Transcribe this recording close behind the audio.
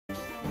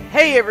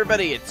Hey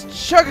everybody, it's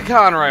Chugga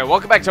Conroy.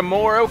 Welcome back to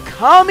more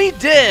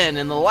Okamiden.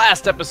 In the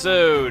last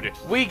episode,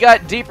 we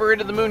got deeper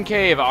into the moon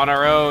cave on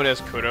our own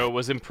as Kurow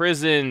was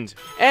imprisoned.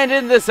 And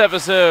in this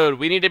episode,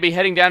 we need to be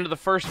heading down to the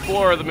first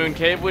floor of the moon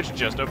cave, which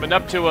just opened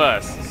up to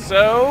us.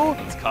 So,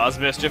 let's cause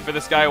mischief for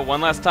this guy one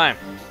last time.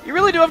 You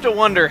really do have to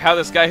wonder how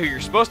this guy who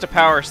you're supposed to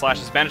power slash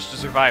has managed to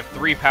survive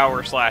 3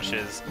 power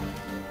slashes.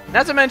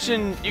 Not to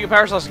mention, you can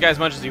power slash the guy as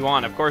much as you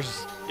want. Of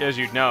course, as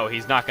you know,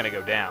 he's not going to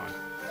go down.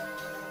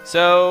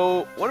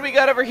 So, what do we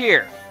got over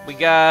here? We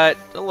got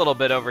a little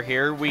bit over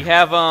here. We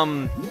have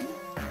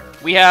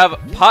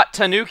pot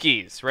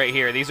tanukis right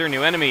here. These are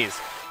new enemies.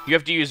 You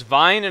have to use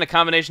vine and a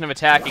combination of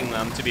attacking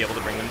them to be able to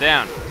bring them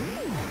down.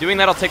 Doing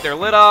that will take their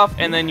lid off,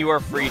 and then you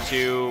are free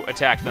to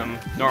attack them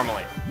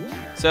normally.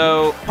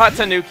 So, pot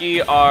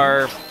tanuki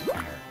are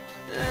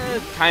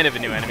kind of a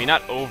new enemy.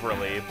 Not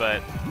overly,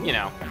 but, you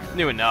know,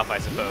 new enough, I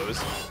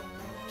suppose.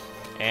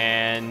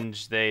 And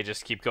they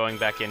just keep going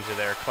back into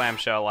their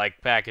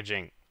clamshell-like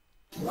packaging.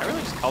 I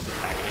really just called it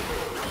packaging.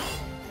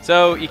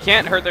 So, you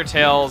can't hurt their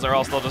tails, or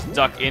else they'll just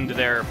duck into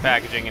their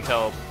packaging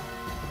until...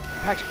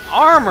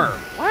 Armor!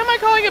 Why am I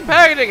calling it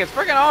packaging? It's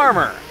freaking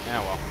armor! Yeah,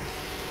 well.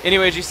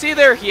 Anyways, you see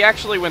there, he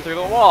actually went through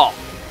the wall.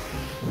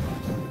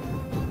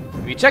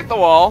 If you check the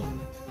wall,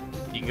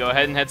 you can go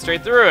ahead and head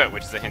straight through it,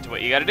 which is a hint of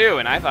what you gotta do,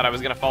 and I thought I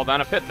was gonna fall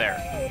down a pit there.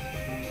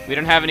 We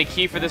don't have any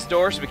key for this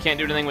door, so we can't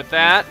do anything with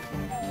that.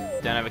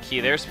 Don't have a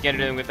key there, so we can't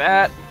do anything with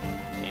that.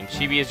 And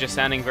Chibi is just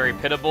sounding very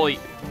pitiful,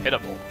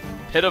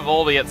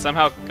 but yet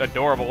somehow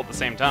adorable at the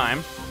same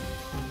time.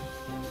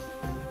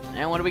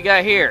 And what do we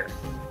got here?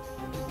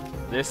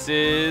 This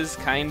is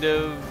kind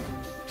of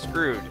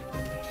screwed.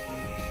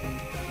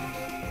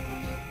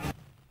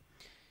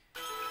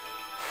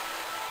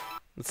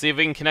 Let's see if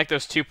we can connect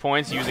those 2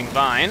 points using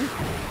Vine.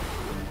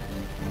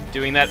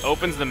 Doing that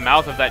opens the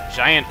mouth of that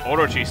giant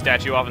Orochi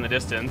statue off in the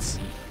distance.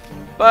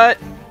 But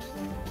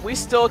we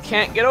still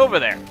can't get over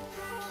there.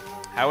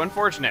 How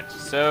unfortunate.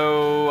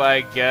 So,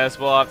 I guess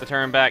we'll have to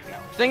turn back now.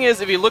 Thing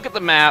is, if you look at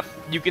the map,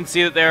 you can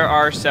see that there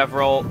are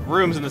several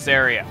rooms in this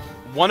area.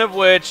 One of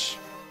which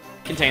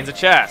contains a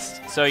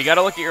chest. So you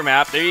gotta look at your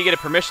map. There you get a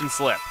permission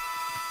slip.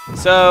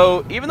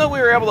 So, even though we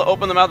were able to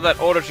open the mouth of that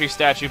Orochi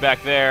statue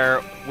back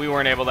there, we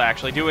weren't able to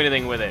actually do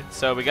anything with it.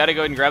 So we gotta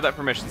go ahead and grab that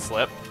permission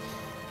slip.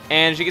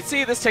 And as you can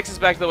see, this takes us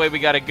back to the way we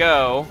gotta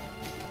go.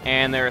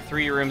 And there are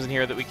 3 rooms in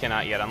here that we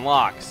cannot yet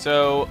unlock.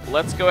 So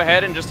let's go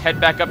ahead and just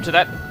head back up to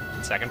that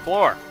second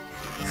floor.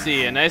 Let's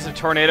see, a nice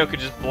tornado could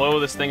just blow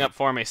this thing up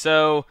for me.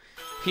 So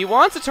he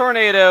wants a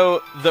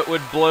tornado that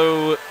would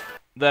blow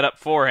that up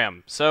for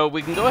him. So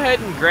we can go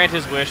ahead and grant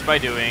his wish by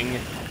doing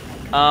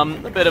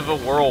a bit of a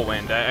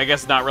whirlwind. I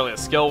guess not really a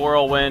skill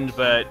whirlwind,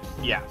 but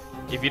yeah.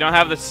 If you don't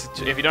have this,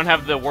 if you don't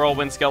have the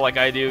whirlwind skill like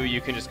I do, you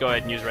can just go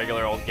ahead and use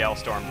regular old Gale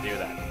Storm to do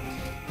that.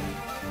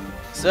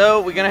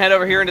 So, we're going to head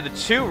over here into the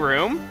 2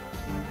 room,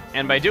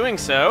 and by doing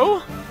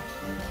so,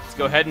 let's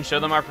go ahead and show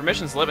them our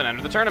permission slip and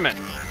enter the tournament.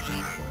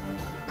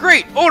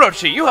 Great!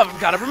 Orochi, you haven't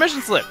got a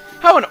permission slip!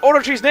 How in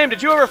Orochi's name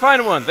did you ever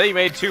find one? They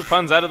made 2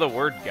 puns out of the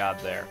word god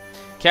there.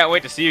 Can't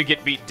wait to see you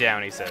get beat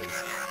down, he says.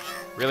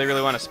 Really,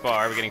 really want to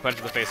spar, but getting punched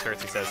in the face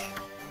hurts, he says.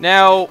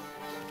 Now,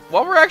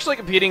 while we're actually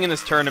competing in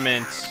this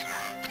tournament,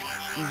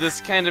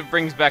 this kind of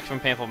brings back some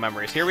painful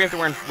memories. Here we have to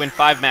win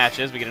 5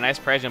 matches, we get a nice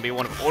prize, and be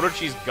one of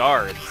Orochi's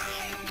guards.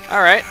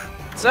 Alright,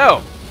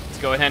 so, let's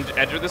go ahead and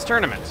enter this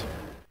tournament.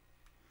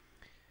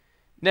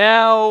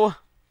 Now,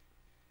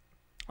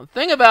 the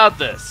thing about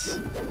this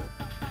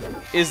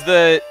is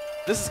that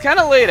this is kind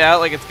of laid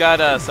out like it's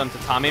got some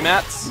tatami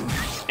mats,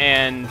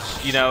 and,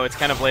 you know, it's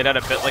kind of laid out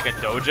a bit like a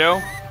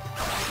dojo.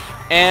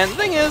 And the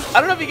thing is, I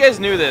don't know if you guys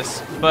knew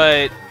this,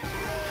 but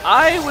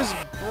I was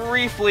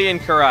briefly in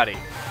karate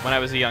when I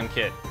was a young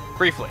kid.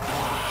 Briefly.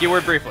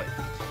 Keyword briefly.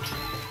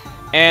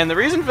 And the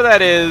reason for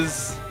that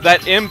is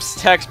that Imp's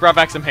text brought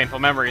back some painful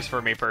memories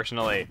for me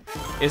personally.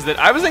 Is that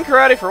I was in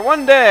karate for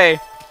 1 day,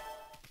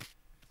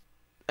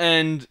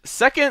 and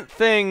second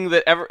thing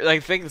that ever, I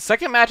think the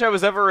second match I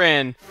was ever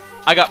in,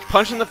 I got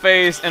punched in the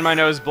face and my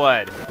nose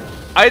bled.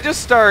 I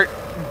just start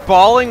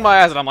bawling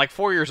my eyes out. I'm like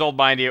 4 years old,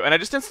 mind you, and I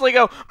just instantly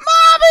go,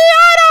 "Mommy,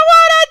 I don't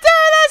want to do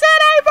this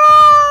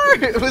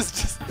anymore!" It was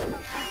just,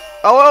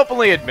 I'll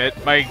openly admit,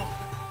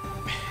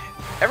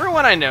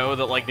 everyone I know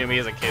that like knew me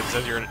as a kid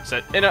says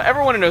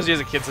everyone who knows you as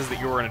a kid says that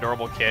you were an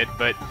adorable kid,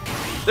 but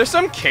there's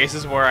some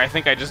cases where I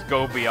think I just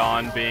go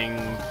beyond being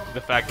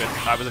the fact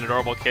that I was an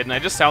adorable kid, and I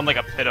just sound like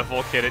a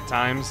pitiful kid at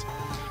times.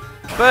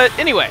 But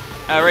anyway,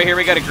 right here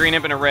we got a green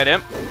imp and a red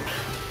imp.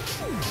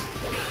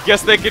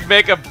 Guess they could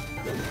make a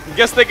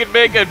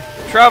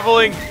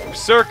traveling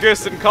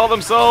circus and call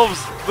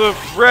themselves the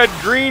Red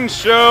Green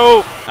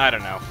Show. I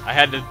don't know. I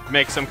had to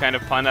make some kind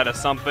of pun out of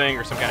something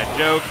or some kind of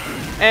joke,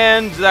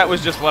 and that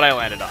was just what I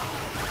landed on.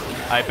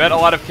 I bet a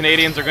lot of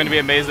Canadians are going to be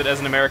amazed that as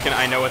an American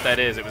I know what that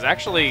is. It was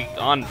actually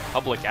on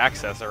public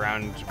access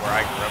around where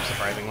I grew up,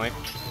 surprisingly.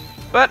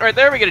 But right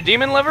there we get a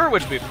demon liver,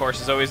 which of course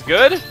is always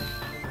good.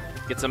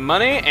 Get some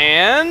money,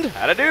 and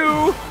how'd I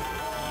do?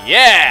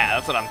 Yeah,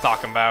 that's what I'm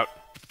talking about.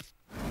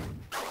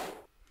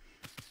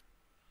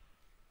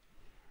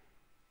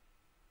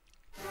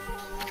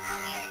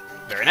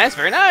 Very nice,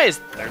 very nice.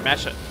 Third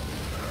match.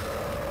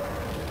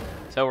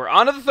 So we're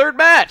on to the third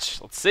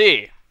match. Let's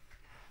see.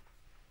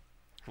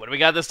 What do we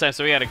got this time?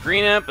 So we got a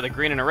green imp with a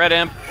green and a red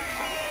imp.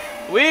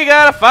 We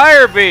got a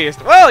fire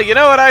beast. Well, you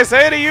know what I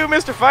say to you,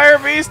 Mr. Fire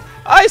Beast?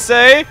 I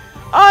say,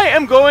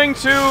 I'm going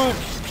to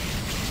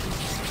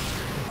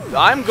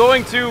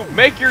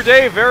make your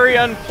day very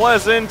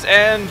unpleasant,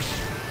 and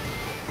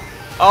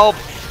I'll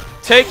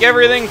take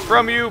everything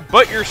from you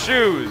but your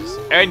shoes.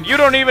 And you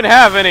don't even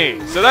have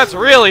any, so that's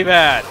really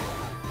bad.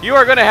 You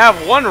are going to have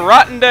one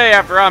rotten day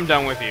after I'm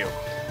done with you.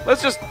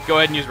 Let's just go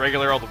ahead and use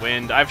regular old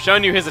wind. I've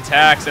shown you his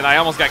attacks, and I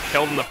almost got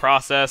killed in the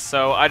process,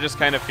 so I just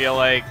kind of feel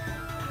like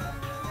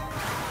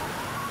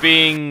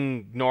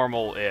being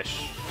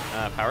normal-ish.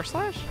 Power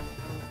Slash?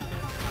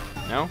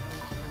 No?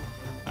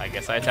 I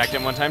guess I attacked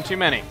him one time too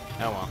many.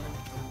 Oh well.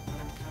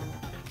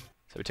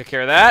 So we took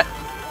care of that.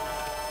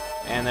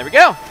 And there we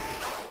go.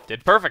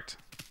 Did perfect.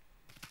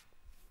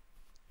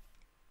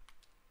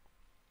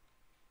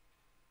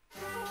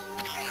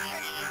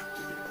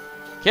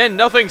 Can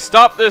nothing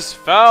stop this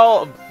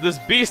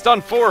beast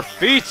on 4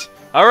 feet?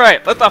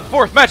 Alright, let the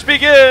fourth match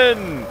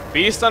begin!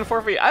 Beast on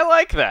 4 feet. I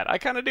like that. I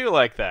kind of do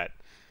like that.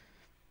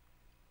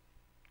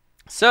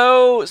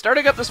 So,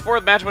 starting up this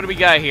fourth match, what do we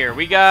got here?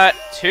 We got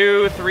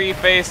 2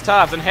 3-face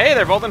tops. And hey,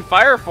 they're both in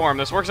fire form.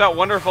 This works out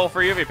wonderful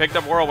for you if you picked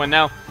up Whirlwind.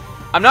 Now,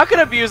 I'm not going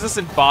to abuse this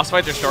in boss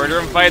fights or story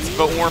room fights,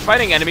 but when we're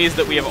fighting enemies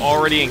that we have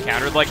already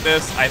encountered like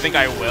this, I think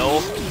I will.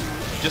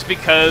 Just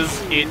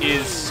because it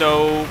is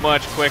so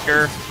much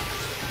quicker.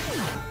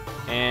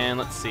 And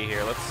let's see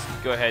here. Let's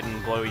go ahead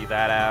and blow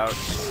that out.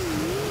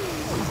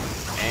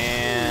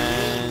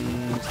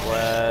 And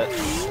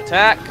let's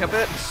attack a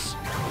bit.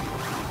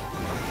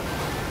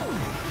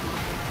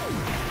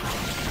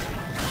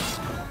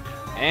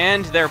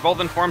 And they're both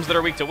in forms that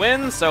are weak to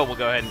wind, so we'll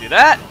go ahead and do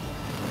that.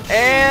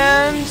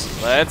 And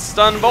let's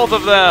stun both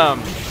of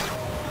them.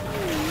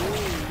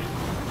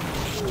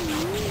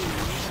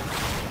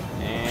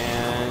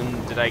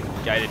 And I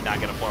did not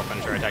get a floor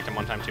finisher. I attacked him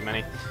one time too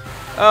many.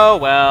 Oh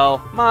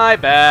well, my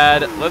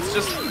bad. Let's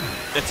just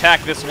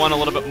attack this one a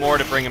little bit more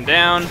to bring him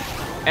down.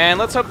 And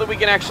let's hope that we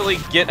can actually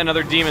get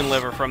another demon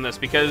liver from this,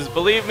 because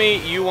believe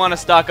me, you want to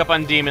stock up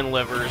on demon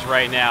livers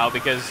right now,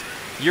 because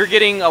you're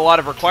getting a lot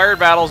of required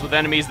battles with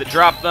enemies that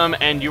drop them,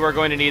 and you are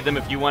going to need them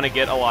if you want to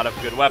get a lot of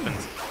good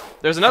weapons.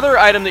 There's another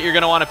item that you're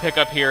going to want to pick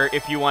up here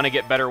if you want to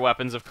get better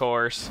weapons, of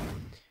course.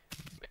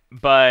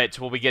 But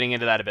we'll be getting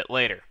into that a bit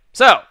later.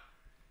 So,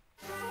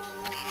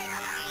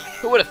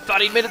 who would have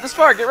thought he'd made it this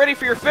far? Get ready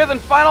for your 5th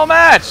and final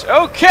match!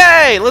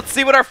 Okay, let's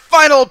see what our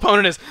final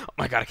opponent is. Oh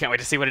my god, I can't wait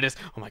to see what it is.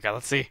 Oh my god,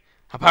 let's see.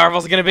 How powerful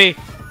is it going to be?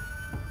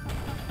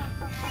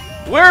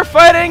 We're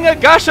fighting a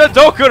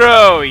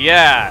Kurow!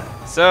 Yeah.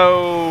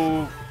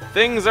 So,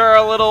 things are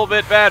a little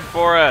bit bad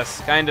for us.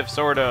 Kind of,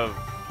 sort of.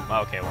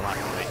 Okay, well, not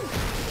really.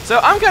 So,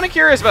 I'm kind of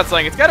curious about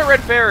something. It's got a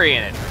red fairy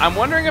in it. I'm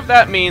wondering if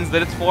that means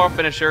that its floral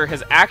finisher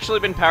has actually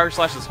been Power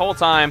Slash this whole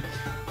time.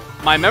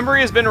 My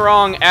memory has been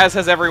wrong, as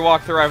has every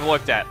walkthrough I've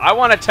looked at. I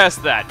want to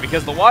test that,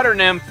 because the Water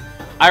Nymph,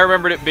 I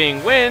remembered it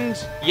being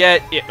Wind,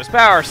 yet it was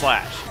Power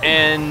Slash.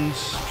 And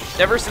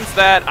ever since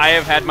that, I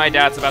have had my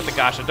doubts about the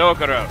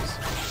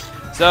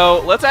Kurows.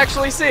 So, let's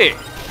actually see.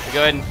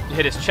 Go ahead and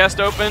hit his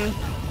chest open.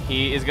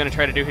 He is going to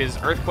try to do his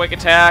Earthquake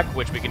attack,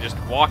 which we can just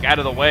walk out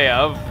of the way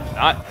of.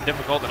 Not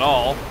difficult at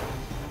all.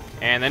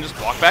 And then just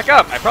walk back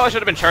up. I probably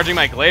should have been charging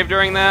my glaive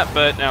during that,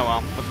 but oh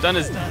well. What's done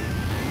is done.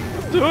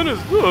 What's done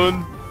is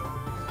done.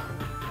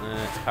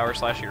 Let's Power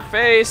Slash your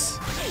face.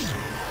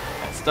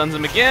 That stuns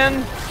him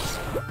again.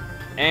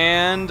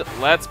 And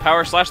let's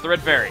Power Slash the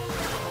Red Fairy.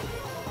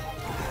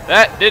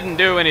 That didn't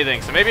do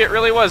anything, so maybe it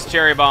really was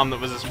Cherry Bomb that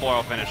was his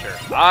floral finisher.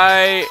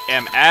 I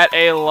am at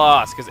a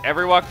loss, because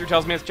every walkthrough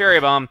tells me it's Cherry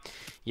Bomb,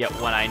 yet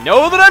when I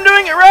know that I'm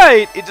doing it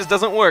right, it just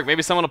doesn't work.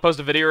 Maybe someone will post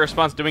a video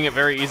response doing it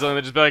very easily, and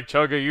they'll just be like,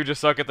 Chugga, you just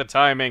suck at the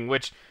timing,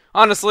 which,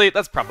 honestly,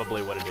 that's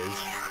probably what it is.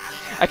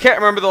 I can't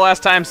remember the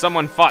last time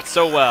someone fought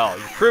so well.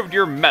 You proved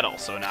your mettle,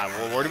 so now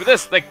we'll reward you with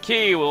this. The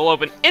key will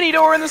open any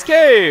door in this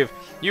cave.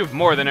 You've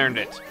more than earned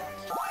it.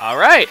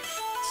 Alright,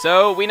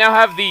 so we now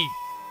have the...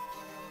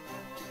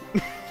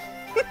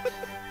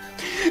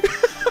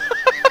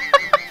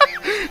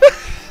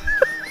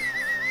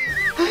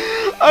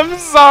 I'm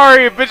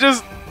sorry, but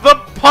just the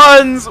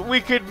puns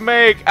we could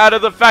make out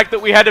of the fact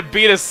that we had to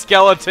beat a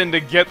skeleton to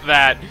get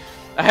that.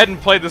 I hadn't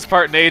played this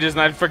part in ages,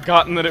 and I'd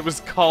forgotten that it was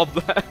called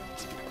that.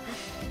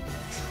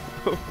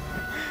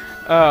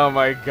 Oh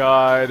my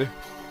god.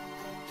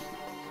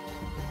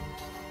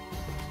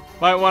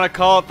 Might want to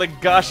call it the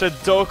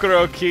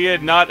Kurow key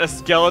and not a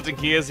skeleton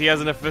key, as he has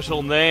an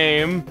official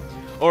name.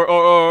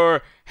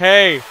 Or,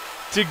 hey,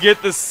 to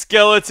get the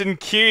skeleton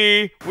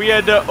key, we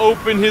had to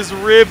open his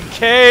rib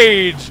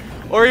cage.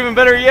 Or even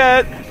better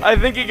yet, I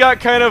think he got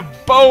kind of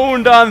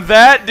boned on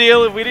that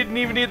deal if we didn't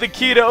even need the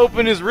key to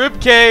open his rib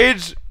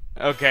cage.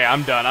 Okay,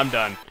 I'm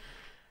done.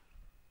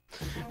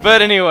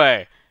 But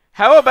anyway,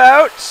 how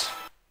about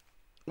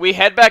we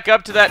head back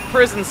up to that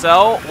prison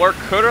cell where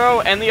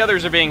Kurow and the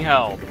others are being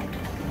held.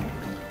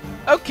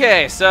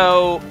 Okay,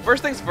 so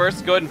first things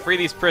first, go ahead and free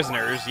these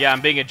prisoners. Yeah,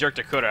 I'm being a jerk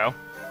to Kurow.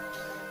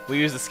 We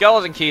use the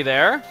skeleton key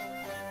there.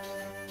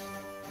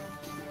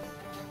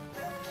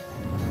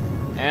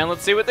 And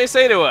let's see what they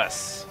say to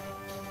us.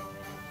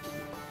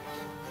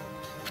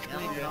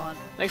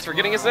 Thanks for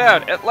getting us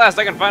out. At last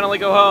I can finally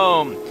go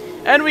home.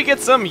 And we get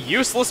some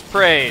useless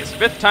praise.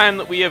 5th time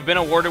that we have been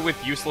awarded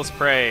with useless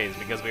praise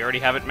because we already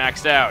have it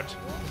maxed out.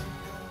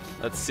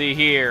 Let's see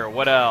here.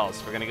 What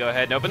else? We're going to go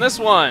ahead and open this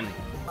one.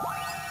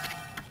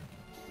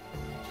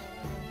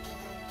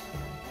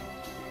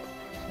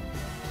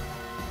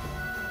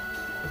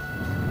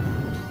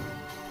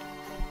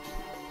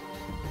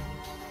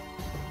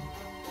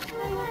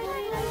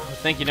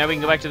 Thank you. Now we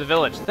can go back to the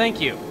village.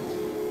 Thank you.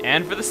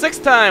 And for the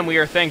 6th time, we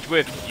are thanked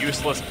with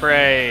useless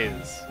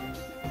praise.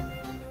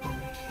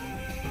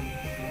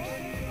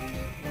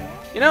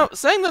 You know,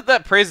 saying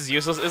that praise is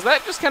useless, is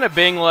that just kind of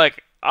being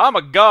like, I'm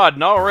a god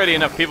and already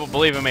enough people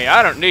believe in me.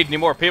 I don't need any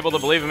more people to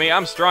believe in me.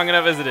 I'm strong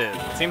enough as it is.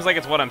 It seems like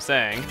it's what I'm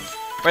saying.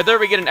 Right there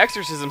we get an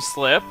exorcism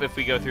slip if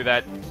we go through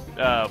that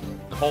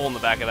hole in the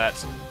back of that.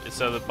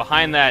 So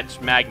behind that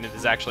magnet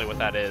is actually what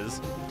that is.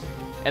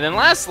 And then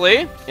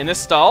lastly, in this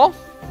stall,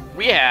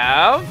 we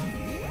have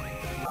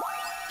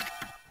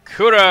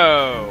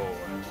Kurow.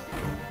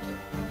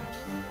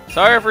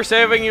 Sorry for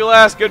saving you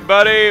last, good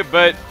buddy,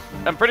 but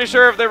I'm pretty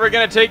sure if they were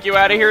going to take you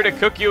out of here to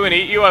cook you and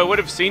eat you, I would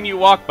have seen you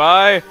walk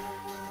by.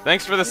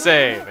 Thanks for the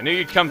save. I knew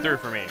you'd come through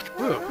for me.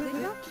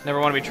 Whew. Never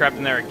want to be trapped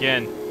in there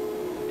again.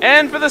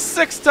 And for the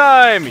 6th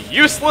time,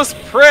 useless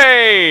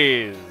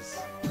praise.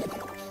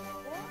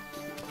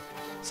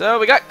 So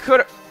we got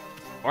Kurow,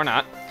 or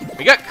not.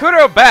 We got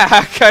Kurow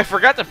back. I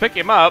forgot to pick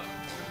him up.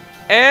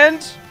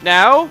 And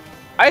now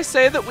I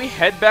say that we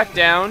head back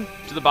down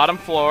to the bottom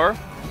floor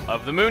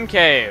of the Moon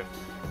Cave,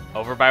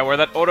 over by where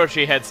that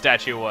Orochi head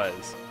statue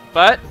was.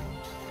 But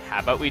how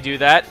about we do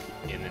that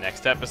in the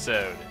next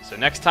episode? So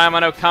next time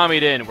on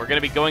Okamiden, we're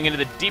going to be going into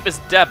the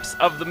deepest depths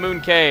of the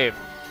Moon Cave,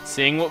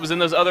 seeing what was in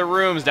those other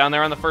rooms down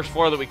there on the first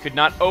floor that we could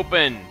not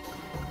open,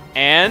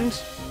 and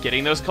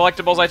getting those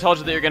collectibles I told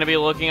you that you're going to be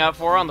looking out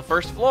for on the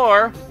first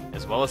floor,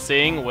 as well as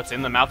seeing what's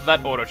in the mouth of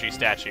that Orochi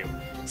statue.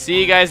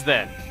 See you guys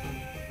then.